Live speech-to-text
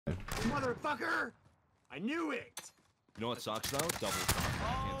Motherfucker! I knew it! You know what sucks though? Double shot.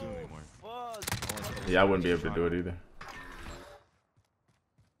 I can't do it anymore. Yeah, I wouldn't be able to do it either.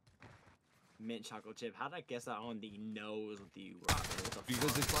 Mint chocolate chip. How did I guess that on the nose with you, Robin? What the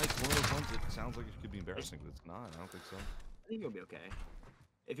Because fuck? it's like one of those ones that sounds like it could be embarrassing, but it's not. I don't think so. I think you'll be okay.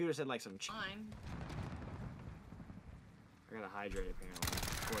 If you would have said like some chime. I gotta hydrate apparently.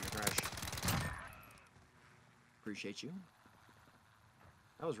 Before the crash. Appreciate you.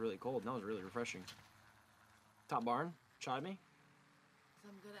 That was really cold. That was really refreshing. Top barn, try me.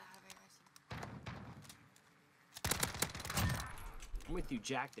 I'm good at having ice. I'm with you,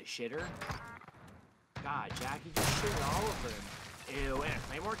 Jack the shitter. God, Jack, you just shit all over him. Ew, and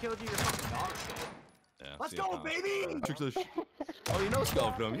Claymore killed you, you're fucking dog shit. Yeah, Let's go, baby! Oh, you know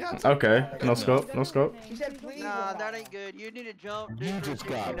scope him. Yeah. Okay, no scope, no scope. She said, please. Nah, that ain't good. You need to jump. Dude, You just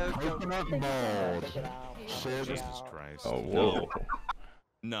got coconut balls. Jesus Christ. Oh, whoa.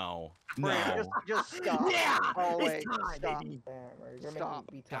 No. Brent, No. just stop. Yeah! Oh, wait, It's time, stop. baby! Stop.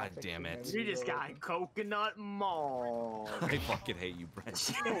 God damn it. You just got coconut mall. I fucking hate you,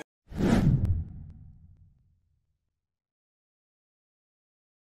 Brent.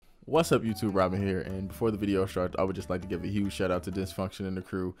 What's up, YouTube? Robin here, and before the video starts, I would just like to give a huge shout out to Dysfunction and the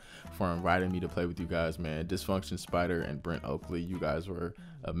crew for inviting me to play with you guys, man. Dysfunction, Spider, and BrentOakley, you guys were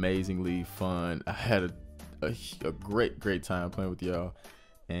amazingly fun. I had a great time playing with y'all,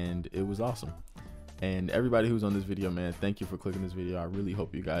 and it was awesome. And everybody who's on this video, man, thank you for clicking this video. I really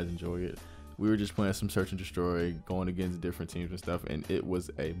hope you guys enjoy it. We were just playing some search and destroy, going against different teams and stuff, and it was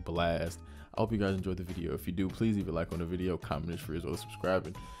a blast. I hope you guys enjoyed the video. If you do, please leave a like on the video, comment is free, as well as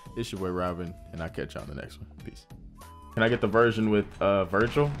subscribing. It's your boy Robin, and I'll catch y'all on the next one. Peace. Can I get the version with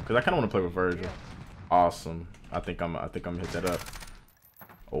Virgil? Because I kind of want to play with Virgil. Awesome. I think I'm gonna hit that up.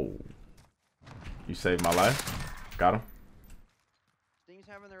 Oh, you saved my life. Got him. Steam's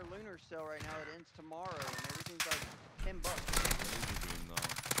having their lunar sale right now. It ends tomorrow, and everything's like $10.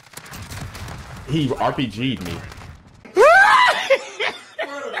 He RPG'd me.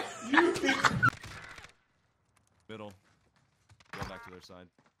 Middle. Go back to their side.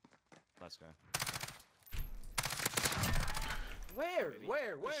 Last guy. Where?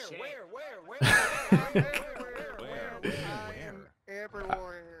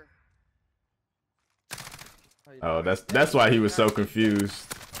 Everywhere. Oh, that's why he was so confused.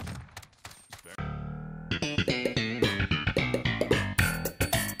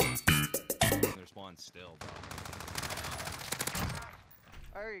 They're spawned still, bro.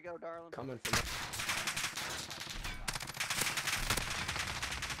 There you go, darling. Coming from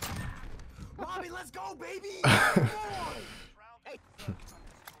Robbie, let's go, baby! Come on! Hey.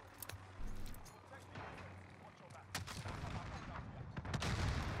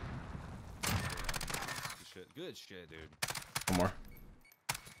 Good shit, dude. One more.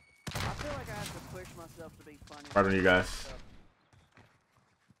 I feel like I have to push myself to be funny. Right on you guys.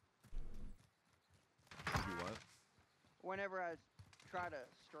 Do what? Whenever I try to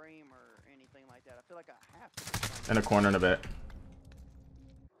stream or anything like that, I feel like I have to be funny. In a corner in the back.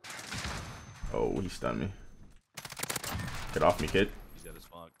 Oh, he stunned me. Get off me, kid. He's dead as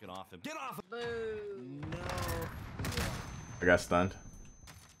fuck. Get off him. Get off him! Boo! No. I got stunned.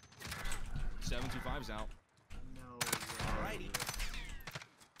 725's out. No. Alrighty.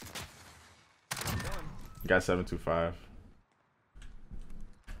 Got 725.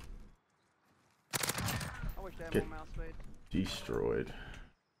 I wish I had Get more mouse speed. destroyed.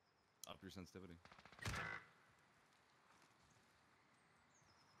 Up your sensitivity.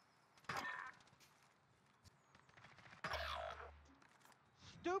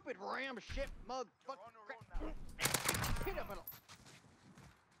 Stupid ram shit mug fuck crap. Hit him.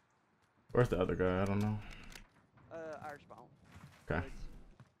 Where's the other guy? I don't know. Our spawn. Okay.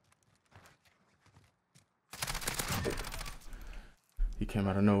 He came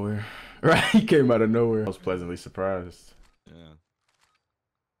out of nowhere. Right? He came out of nowhere. I was pleasantly surprised. Yeah.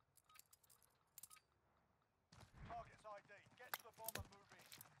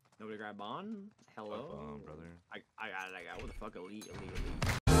 Nobody grab Bond? Hello? Brother. I got it, What the fuck? Elite.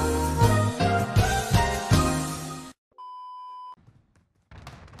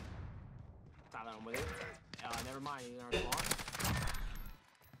 Thought that one with it. Never mind, he's in our spawn.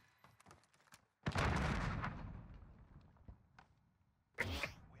 We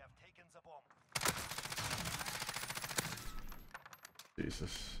have taken the bomb.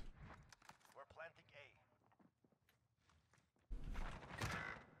 Jesus. We're planting A.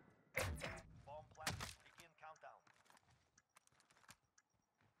 Bomb planted. Begin countdown.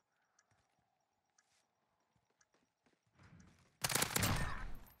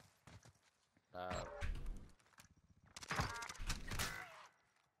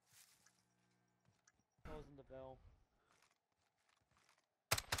 No.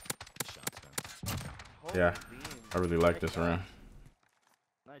 Shots, man. Yeah, Holy beam. I really like Nice this shot. round.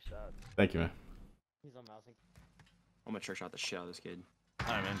 Nice shot. Thank you, man. He's on mousing. I'm gonna trick shot the shit out of this kid.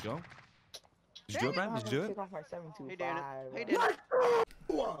 All right, man, go. Did you do it, Brent? Did you do it? He didn't. He didn't.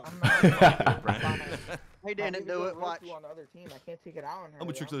 He didn't do it. Watch. On the other team. I can't take it out on her. I'm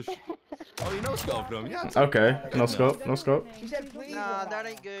gonna trick this. Oh, you know scoped him. Yeah. Okay, no scope, no scope. She said please. Nah, that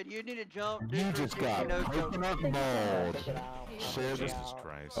ain't good. You need to jump. You just got coconut balls. Jesus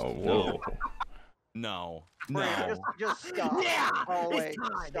Christ. Oh, whoa. No. Brent, just stop. Yeah! Always It's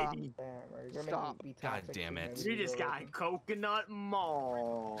time, stop. baby. Stop. God damn it. You just got coconut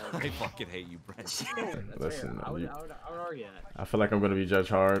mall. I fucking hate you, Brent. Listen, I would you- argue that. I feel like I'm gonna be judged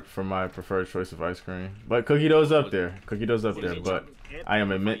hard for my preferred choice of ice cream, but cookie dough's up there. Cookie dough's up there, but I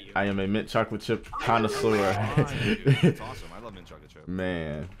am a mint chocolate chip connoisseur. It's awesome. I love mint chocolate chip.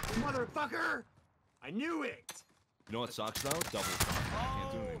 Man, Motherfucker! I knew it! You know what sucks though? Double shot. I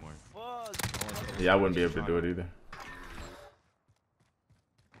can't do it anymore. yeah, I wouldn't be able to do it either.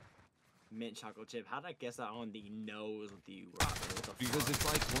 Mint chocolate chip. How did I guess that on the nose with you, Robin? What the Because fuck? it's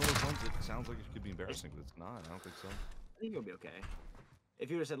like one of those ones that sounds like it could be embarrassing, but it's not. I don't think so. I think it'll be okay. If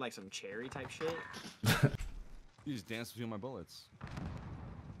you would have said like some cherry type shit. You just dance between my bullets.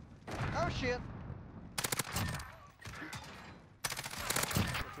 Oh shit.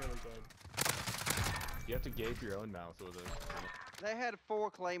 That's really good. You have to gape your own mouse with it. They had 4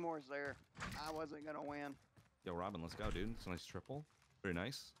 claymores there. I wasn't gonna win. Yo, Robin, let's go, dude. It's a nice triple. Very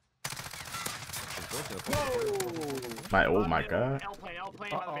nice. Oh my god. L play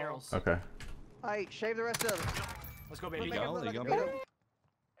by the barrels. Okay. Hey, shave the rest of it. Let's go, There baby. you go. There you go, Look baby. at him.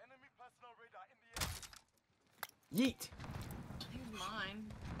 Enemy personal radar in the air. Yeet. He's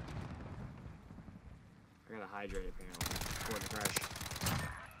mine. I gotta hydrate apparently before the crash.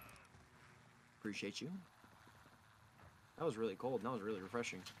 Appreciate you. That was really cold. That was really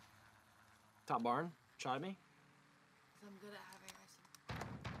refreshing. Top barn. Shot at me. So I'm good at having ice.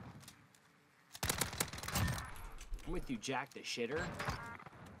 I'm with you, Jack the shitter.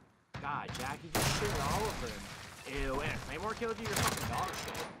 God, Jack, you just shitted all over him. Ew, and if Claymore killed you, you're fucking dog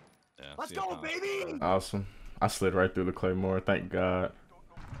shit. Yeah, Let's see go, ya, pal. baby! Awesome. I slid right through the claymore. Thank God.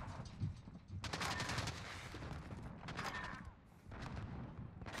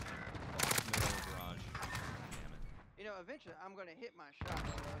 Middle garage. Damn it. You know, eventually I'm gonna hit my shot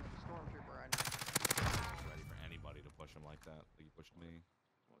with the stormtrooper right now. Just ready for anybody to push him like that. Like you pushed me.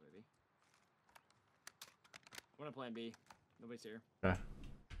 Come on, baby. I'm gonna plan B. Nobody's here. Okay.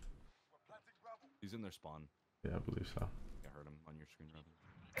 We're planting Bravo. He's in their spawn. Yeah, I believe so. I heard him on your screen, Robin.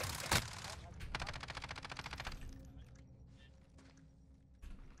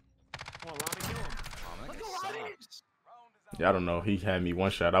 Come on, Robbie, kill him. Oh, that Let's guy go, Robbie! sucks. Round is out. Yeah, I don't know. He had me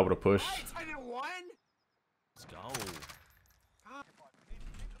one shot. I would have pushed. What? I didn't one? Let's go.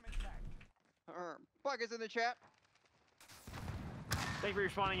 Increment tag. Buckets in the chat. Thank you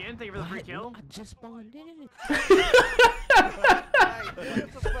for respawning in. Thank you for the free kill. I just spawned in. Hey,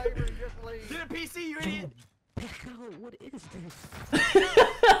 what's the flavor? Just leave. Did a PC, you idiot! What is this?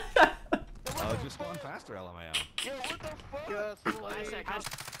 Just going faster, LMAO. Yo, what the fuck? Just leave.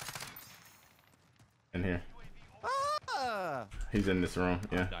 In here. Ah! He's in this room.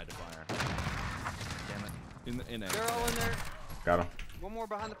 Yeah. Died to fire. Damn it. In A. They're all in there. Got him. One more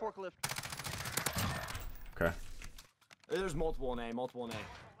behind the forklift. Okay. There's multiple in A, multiple in A.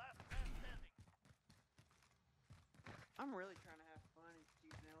 I'm really trying to have fun and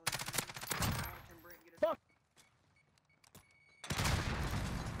keep nailing it. Watching Brent get it. Fuck.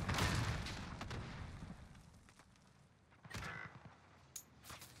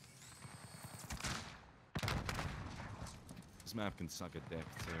 This map can suck a dick,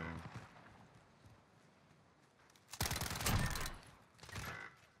 too.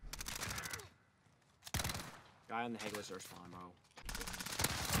 Guy on the Headless Earth spawn, bro.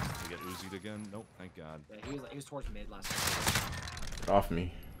 We get Uzi'd again? Nope, thank God. Yeah, he was towards mid last time. Get off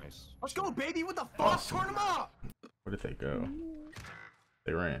me. Nice. Let's go, baby! What the fuck? Turn him up! Where did they go?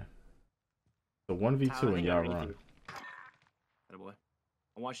 They ran. The 1v2 and y'all run. Boy.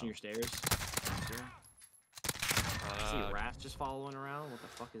 I'm watching your stairs. I see rats just following around. What the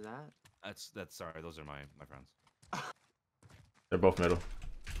fuck is that? That's sorry, those are my friends. They're both middle.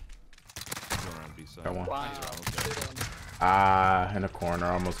 Going around B side. Got one. Wow. Ah, in the corner.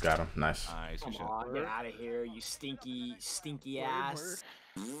 Almost got him. Nice. Nice. Come We should. on, get out of here, you stinky ass.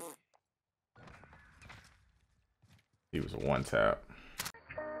 He was a one tap.